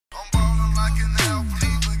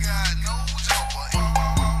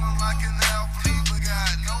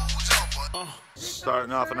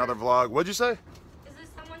starting off another vlog. What'd you say? Is this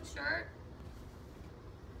someone's shirt?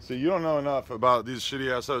 See, you don't know enough about these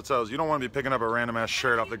shitty ass hotels. You don't want to be picking up a random ass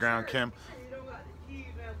shirt off the ground, Kim. You don't got the key,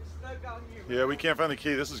 man. We stuck out here. Yeah, we can't find the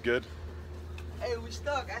key. This is good. Hey, we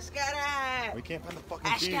stuck. I scattered. We can't find the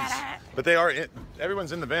fucking keys. But they are in,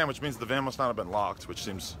 everyone's in the van, which means the van must not have been locked, which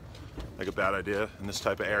seems like a bad idea in this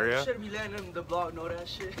type of area. Shouldn't be letting them the vlog know that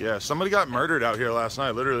shit. Yeah, somebody got murdered out here last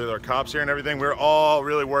night. Literally, there are cops here and everything. We were all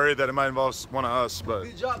really worried that it might involve one of us, but...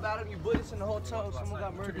 Good job, Adam. You put us in the hotel. Someone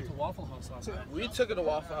got murdered. We took it to Waffle House last night. We took it to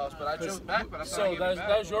Waffle House, but I drove back. But I So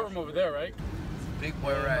that was your room over there, right? Big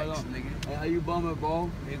boy rags, nigga. Hey, how you bumming, bro?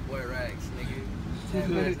 Big boy rags, nigga.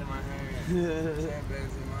 10 bags in my hand. 10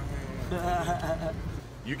 bags in my hand.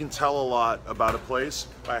 You can tell a lot about a place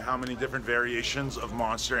by how many different variations of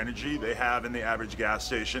Monster Energy they have in the average gas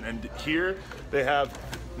station. And here they have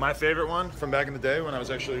my favorite one from back in the day when I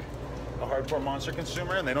was actually a hardcore Monster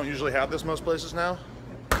consumer, and they don't usually have this most places now.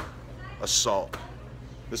 Assault.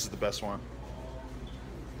 This is the best one.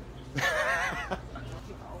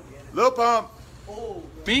 Lil Pump.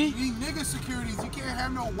 Me? We nigga securities. You can't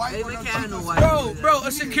have no white. Bro,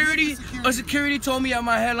 a security told me at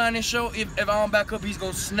my headlining show if I don't back up, he's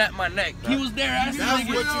gonna snap my neck. He was there asking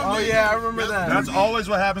nigga. Oh yeah, I remember that. That's always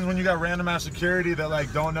what happens when you got random ass security that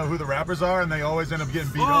like don't know who the rappers are, and they always end up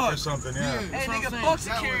getting beat up or something. Yeah. Hey nigga, fuck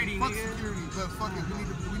security, Fuck nigga. security, but fuck it.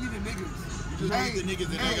 We need the niggas. Hey, the niggas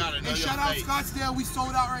that gotta know and your shout out face. Scottsdale, we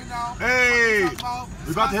sold out right now. Hey, we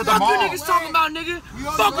about to hit the Fuck mall. you niggas talking about, nigga.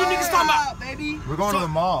 Fuck you niggas talking about. Baby. We're going to the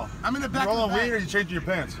mall. I'm in the back You of the rolling back. weed or you changing your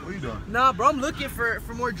pants? What are you doing? Nah, bro, I'm looking for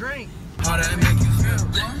more drink. How that make you feel?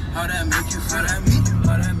 How that make you feel?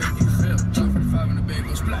 How that make you feel? Drop 45 in the bag,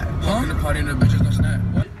 go splat. Walk in the party and the bitches go snap.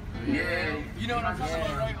 What? Yeah. You know what I'm talking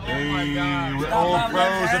about, right? Hey, Oh my God. we're old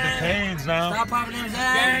pros at the Canes now. Stop popping them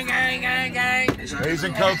gang, gang, gang, gang. Haze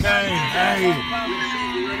and cocaine. Hey.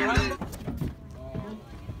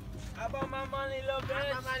 How about my money, little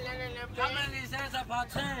bitch? How many cents about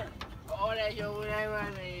 10? Oh, that yo,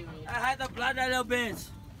 baby. I had to block that little bitch.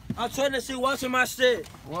 I'm trying to see what's in my shit.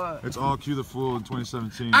 What? It's all Q the Fool in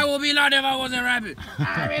 2017. I will be loud if I wasn't rapping.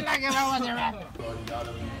 I would be like if I wasn't rapping.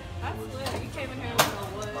 That's lit. You came in here with a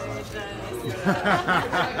wood.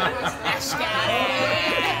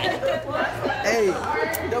 Hey,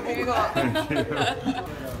 double cup.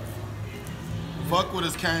 Fuck with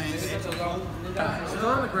his canes. It's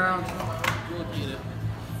on the ground. You'll get it.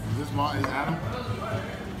 This mall is Adam.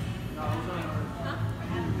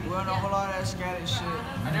 We don't know a whole lot of that scattered shit.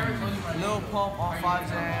 I never told you my Lil Pump on 5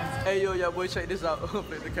 jams. Hey, yo, boy, check this out.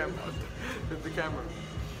 Flip the camera. Flip the camera.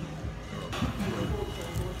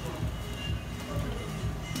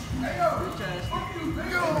 Hey yo, fuck you,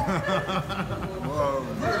 nigga. Whoa.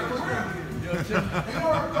 We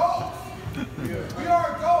are adults. We are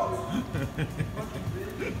adults.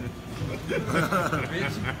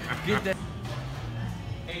 Get that.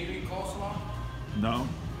 Hey, you eat coleslaw? No.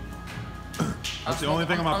 That's the only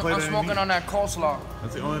thing on my plate. I'm smoking on that coleslaw.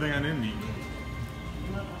 That's the only thing I didn't eat.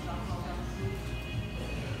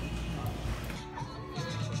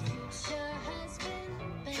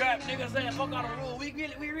 Trap niggas saying fuck all the rule. We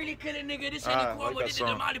really killing nigga. This ain't I the like that did the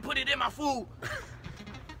song. Molly put it in my food.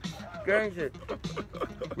 Gang shit.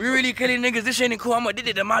 We really killing niggas. This ain't cool. I'ma did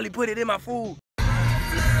it. The Molly put it in my food.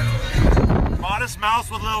 Modest Mouse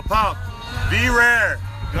with Lil Pump. Be Rare.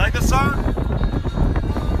 You like this song?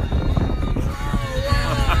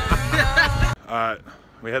 Alright,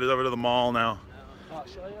 we headed over to the mall now.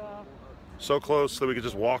 So close that we could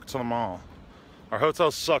just walk to the mall. Our hotel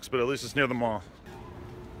sucks, but at least it's near the mall.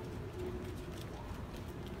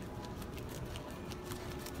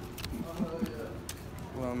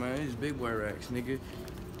 Well, man, these big boy racks, nigga.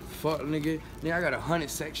 Fuck, nigga. Nigga, I got 100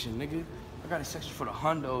 section, nigga. I got a section for the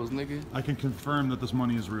hundos, nigga. I can confirm that this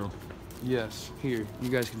money is real. Yes, here. You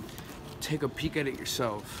guys can take a peek at it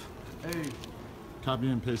yourself. Hey, Copy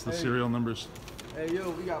and paste the serial numbers. hey, yo,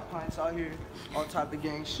 we got pints out here. All type of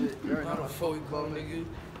gang shit. You already know How the what fuck we go, nigga?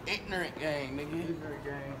 Ignorant gang, nigga. Ignorant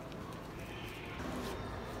gang.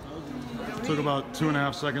 Took about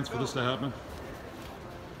 2.5 seconds for this to happen.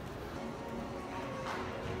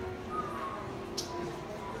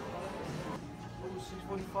 Oh,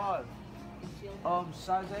 645.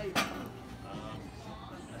 Size 8.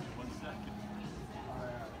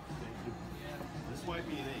 This might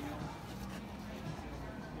be an 8.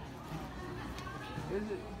 Is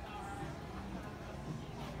it?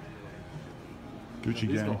 Gucci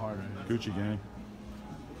gang. Gucci gang.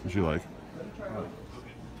 What you like?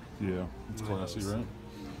 Yeah, it's classy, right?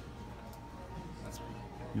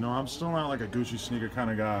 You know, I'm still not like a Gucci sneaker kind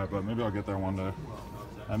of guy, but maybe I'll get there one day.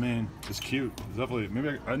 I mean, it's cute. It's definitely,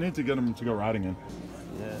 maybe I need to get him to go riding in.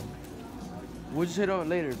 Yeah. We'll just hit on it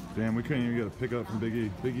later. Damn, we couldn't even get a pickup from Big E.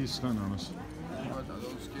 Big E's stunting on us.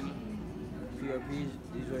 PRPs,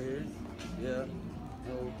 these right here. Yeah.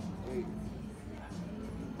 So, wait.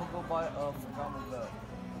 We'll go buy a phenomenal belt.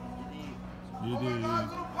 You did.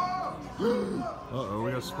 Uh-oh,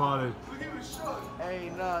 we got spotted.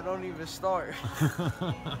 Hey, nah, don't even start.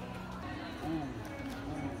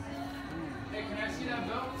 Hey, can I see that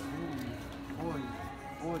belt? 40,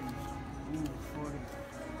 40,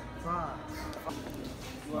 45.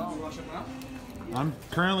 You want to wash up now? I'm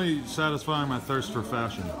currently satisfying my thirst for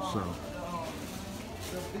fashion, so.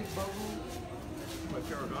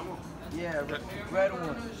 Yeah, red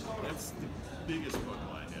one. That's the biggest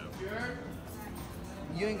buckle I have.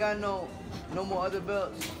 You ain't got no more other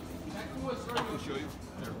belts? I can show you.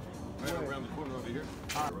 There. Right around the corner over here.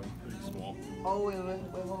 Pretty small. Oh, wait, hold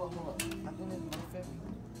on. I think it's my favorite.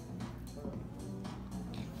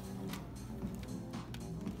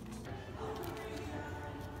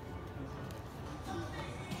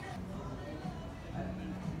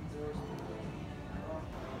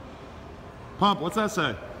 Pump, what's that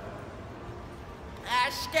say?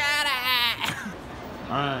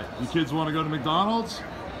 Alright, you kids want to go to McDonald's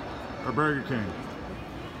or Burger King?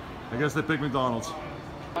 I guess they pick McDonald's.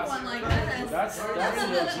 One like this. You're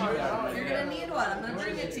gonna need one. I'm gonna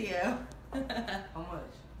bring it to you. How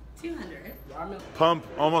much? 200. Pump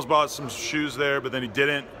almost bought some shoes there, but then he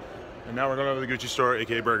didn't. And now we're going over to the Gucci store,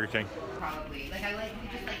 aka Burger King. Probably. Like I like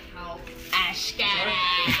just like how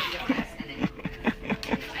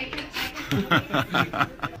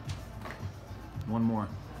One more.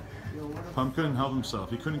 Pump couldn't help himself.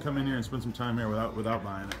 He couldn't come in here and spend some time here without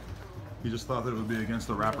buying it. He just thought that it would be against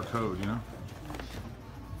the rapper code, you know?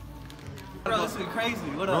 Bro, this is crazy.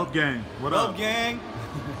 What up? Rope gang, what up? Rope gang.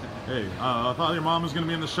 Hey, I thought your mom was gonna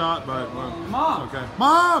be in the shot, but Mom! it's okay.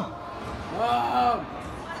 Mom!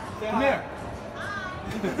 Come here.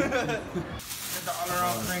 Got the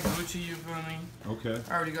all-around Frank Gucci, you feel me? Okay.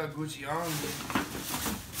 I already got Gucci on.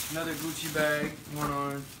 Another Gucci bag, one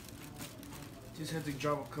on. Just had to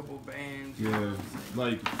drop a couple bands. Yeah,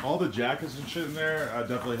 like all the jackets and shit in there, I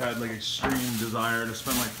definitely had like extreme desire to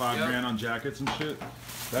spend like $5 grand on jackets and shit.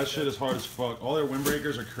 That shit is hard as fuck. All their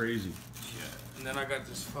windbreakers are crazy. Yeah. And then I got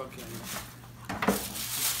this fucking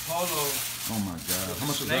polo. Oh my god, how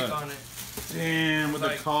much is Snake that? on it. Damn, with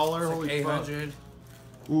Like, the collar, it's like holy fuck. 800.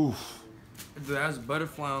 Oof. Dude, that's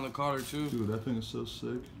butterfly on the collar too. Dude, that thing is so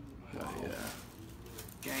sick. Hell yeah.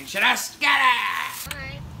 Gang shit, I scatter!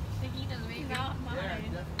 Alright. He doesn't make out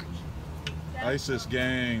mine. ISIS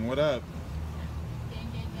gang, what up? Gang,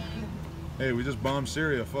 gang, gang. Hey, we just bombed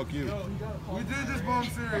Syria, fuck you. We did just bomb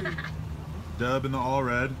Syria. Dub in the all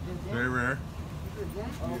red, very rare.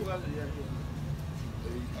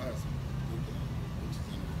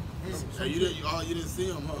 Hey, you didn't see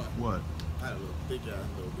him, huh? What? I had a little thick ass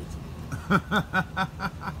little bitch.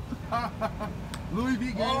 Louis V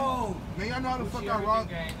gang. Oh! Man, y'all know how the fuck I rock.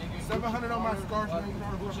 700 on my scarf, man. You know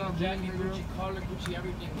how the fuck I Gucci jacket, bling, Gucci nigga. collar, Gucci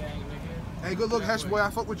everything gang, nigga. Hey, good look, Hesh boy. I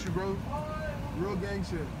fuck with you, bro. Real gang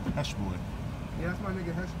shit. Hesh boy. Yeah, that's my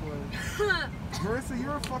nigga Hesh boy. Marissa,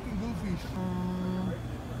 you're a fucking goofy.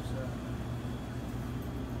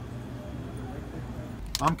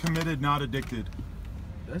 I'm committed, not addicted,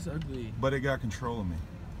 That's ugly. but it got control of me.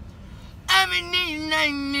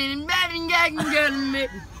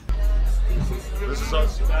 This is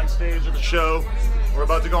us backstage at the show. We're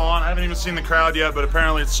about to go on. I haven't even seen the crowd yet, but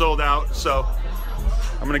apparently it's sold out. So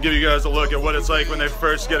I'm gonna give you guys a look at what it's like when they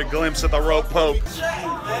first get a glimpse at the rope pope.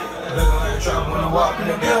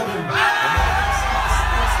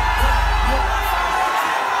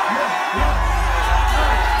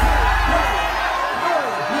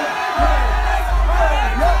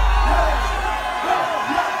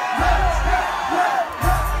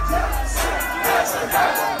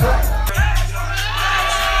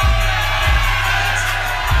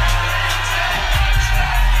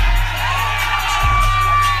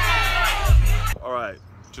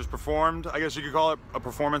 Just performed, I guess you could call it a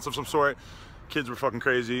performance of some sort. Kids were fucking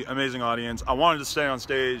crazy, amazing audience. I wanted to stay on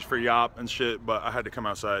stage for Yop and shit, but I had to come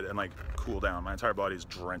outside and like cool down. My entire body is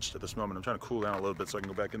drenched at this moment. I'm trying to cool down a little bit so I can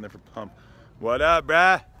go back in there for Pump. What up,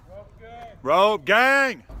 bruh? Rope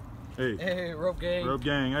gang! Hey. Hey, rope gang. Rope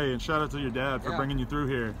gang, hey, and shout out to your dad for bringing you through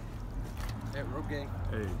here. Hey, rope gang.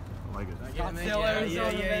 Hey, I like it. Scottsdale,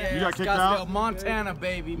 Arizona, man. You got kicked Scottsdale, out? Montana,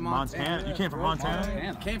 baby. Montana? You came from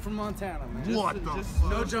Montana? Came from Montana, man. What the fuck?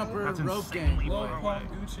 No jumper, That's rope insanely gang. far Rope away.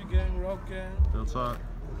 pump, Gucci gang, rope gang. Real talk.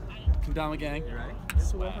 Kendama gang. You right?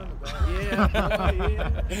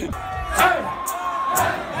 Yeah.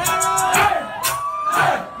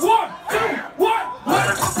 Hey!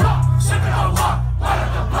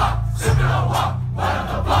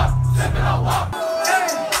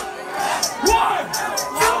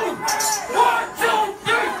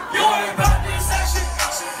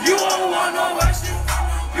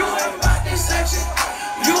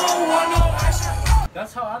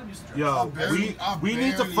 Yo, we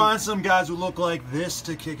need to find some guys who look like this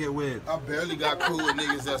to kick it with. I barely got cool with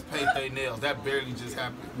niggas that's paint their nails. That barely just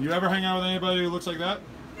happened. You ever hang out with anybody who looks like that?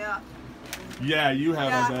 Yeah. Yeah, you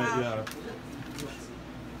have, I bet, yeah.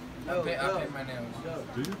 I paint my nails.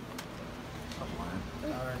 Do you?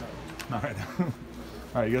 Alright.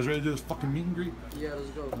 Alright, you guys ready to do this fucking meet and greet? Yeah, let's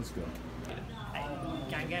go. Let's go.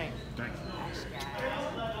 Gang, gang.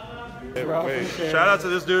 Wait. Shout out to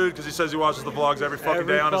this dude because he says he watches the vlogs every fucking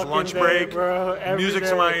day on his lunch break. Music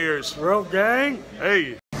to my ears. Rope gang.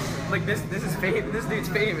 Hey. Like this is famous. This dude's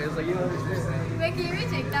famous. Like you know what I'm saying. Wait, can you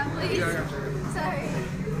retake that, please? Sorry.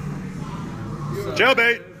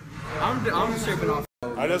 Jailbait. I'm stripping off.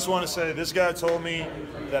 I just want to say this guy told me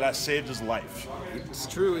that I saved his life. It's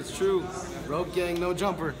true, it's true. Rope gang, no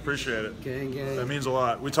jumper. Appreciate it. Gang, gang. That means a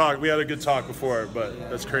lot. We had a good talk before, but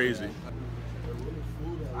that's crazy.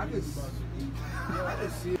 I can see.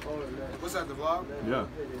 What's that, the vlog? Yeah.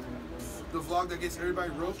 The vlog that gets everybody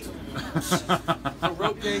roped? The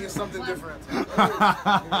rope gang is something different. Big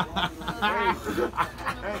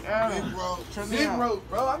rope. Big rope,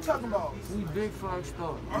 bro. I'm talking about. We big frog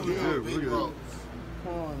stuff. Big rope.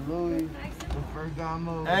 Come on, Louis.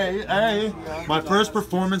 Ferragamo. Hey. My first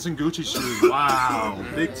performance in Gucci shoes. Wow.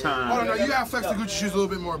 Big time. Oh, no, you gotta flex the Gucci shoes a little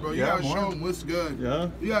bit more, bro. You gotta show them what's good. Yeah?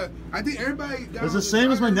 Yeah. I think everybody. It's the same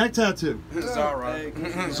as my neck tattoo. Zara.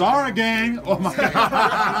 Zara gang. Oh my god.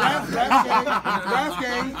 Rap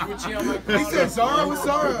gang. Gucci on my collar. He said Zara. What's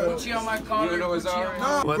Zara? Gucci on my collar. You know what Zara?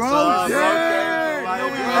 No. What's Bro, up?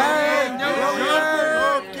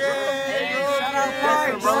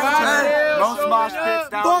 Most mosh pits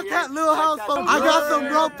down fuck here. That little house. I got some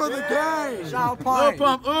rope for the game. Shout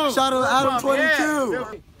out Shout out Adam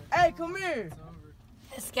 22. Hey, come here.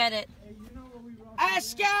 Let's get it.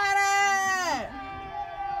 Let's get it.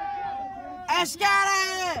 Let's get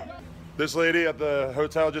it. This lady at the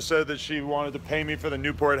hotel just said that she wanted to pay me for the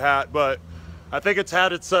Newport hat, but I think it's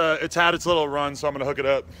had its little run, so I'm gonna hook it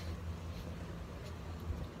up.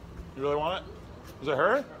 You really want it? Is it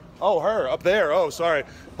her? Oh, her up there. Oh, sorry.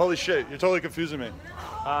 Holy shit, you're totally confusing me.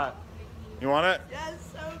 You want it? Yes,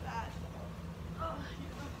 so bad. Oh,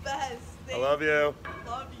 you're the best. I love you.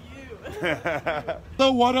 Love you.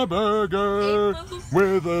 The Whataburger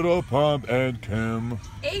with little Pump and Kim.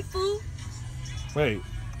 Hey, foo. Wait,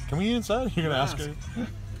 can we eat inside? You're gonna ask her?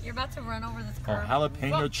 You're about to run over this Oh, curb.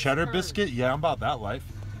 jalapeno cheddar biscuit? Yeah, I'm about that life.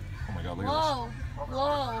 Oh my god, look at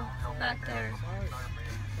Whoa, back there.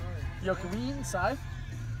 Yo, can we eat inside?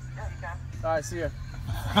 All right, see ya.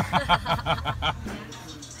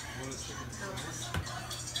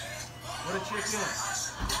 What a chicken.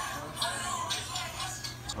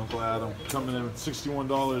 Uncle Adam coming in with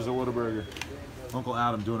 $61 at Whataburger. Uncle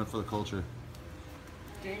Adam doing it for the culture.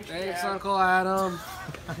 Thanks, Uncle Adam.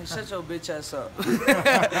 Shut your bitch ass up.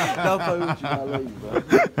 Don't play with you. I love you, bro. You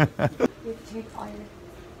have to take all your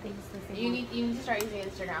things the same. You need to start using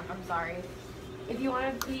Instagram. I'm sorry. If you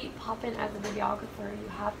want to be popping as a videographer, you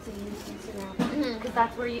have to use Instagram because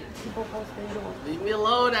that's where people post videos. Leave me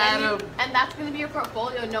alone, Adam. And that's going to be your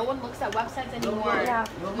portfolio. No one looks at websites anymore. Yeah.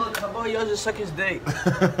 No, look, how about y'all just suck his dick?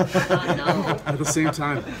 No. At the same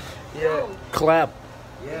time. Yeah. Clap.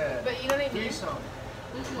 Yeah. But you know what I mean?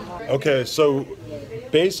 Okay, so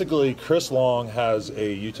basically Chris Long has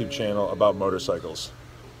a YouTube channel about motorcycles.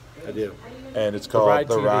 I do. And it's called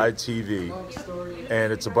The Ride TV.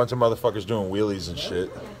 And it's a bunch of motherfuckers doing wheelies and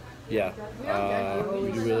shit. Yeah.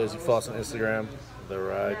 You do realize you follow us on Instagram, The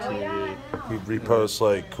Ride TV. He reposts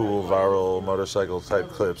like cool viral motorcycle type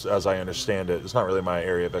clips, as I understand it. It's not really my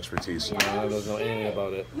area of expertise. I don't know anything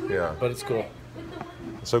about it. Yeah. But it's cool.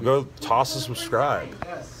 So go toss a subscribe.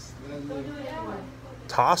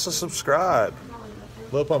 Toss a subscribe.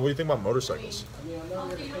 Lil Pump, what do you think about motorcycles?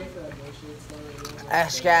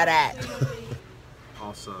 Let's get it.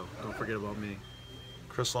 Also, don't forget about me.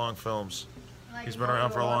 Chris Long Films. He's been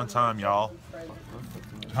around for a long time, y'all.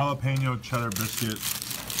 Jalapeno cheddar biscuit.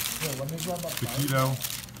 Taquito.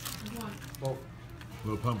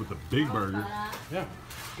 Lil Pump with the big burger. Yeah.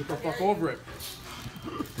 Get the fuck over it.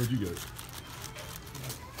 What'd you get?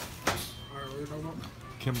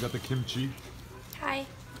 Kim got the kimchi. Hi.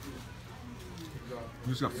 You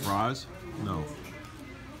just got fries? No.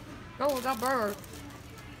 Oh, we got burger.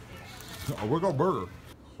 Oh, we got burger.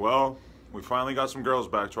 Well, we finally got some girls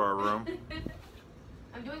back to our room.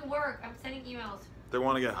 I'm doing work. I'm sending emails. They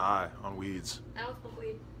want to get high on weeds. I don't smoke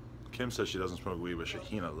weed. Kim says she doesn't smoke weed, but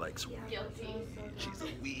Shahina likes weed. Guilty. She's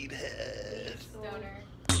a weed head. Stoner.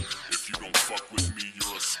 If you don't fuck with me,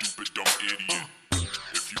 you're a stupid, dumb idiot.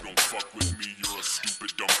 If you don't fuck with me, you're a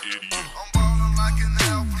stupid, dumb idiot. I'm ballin' like an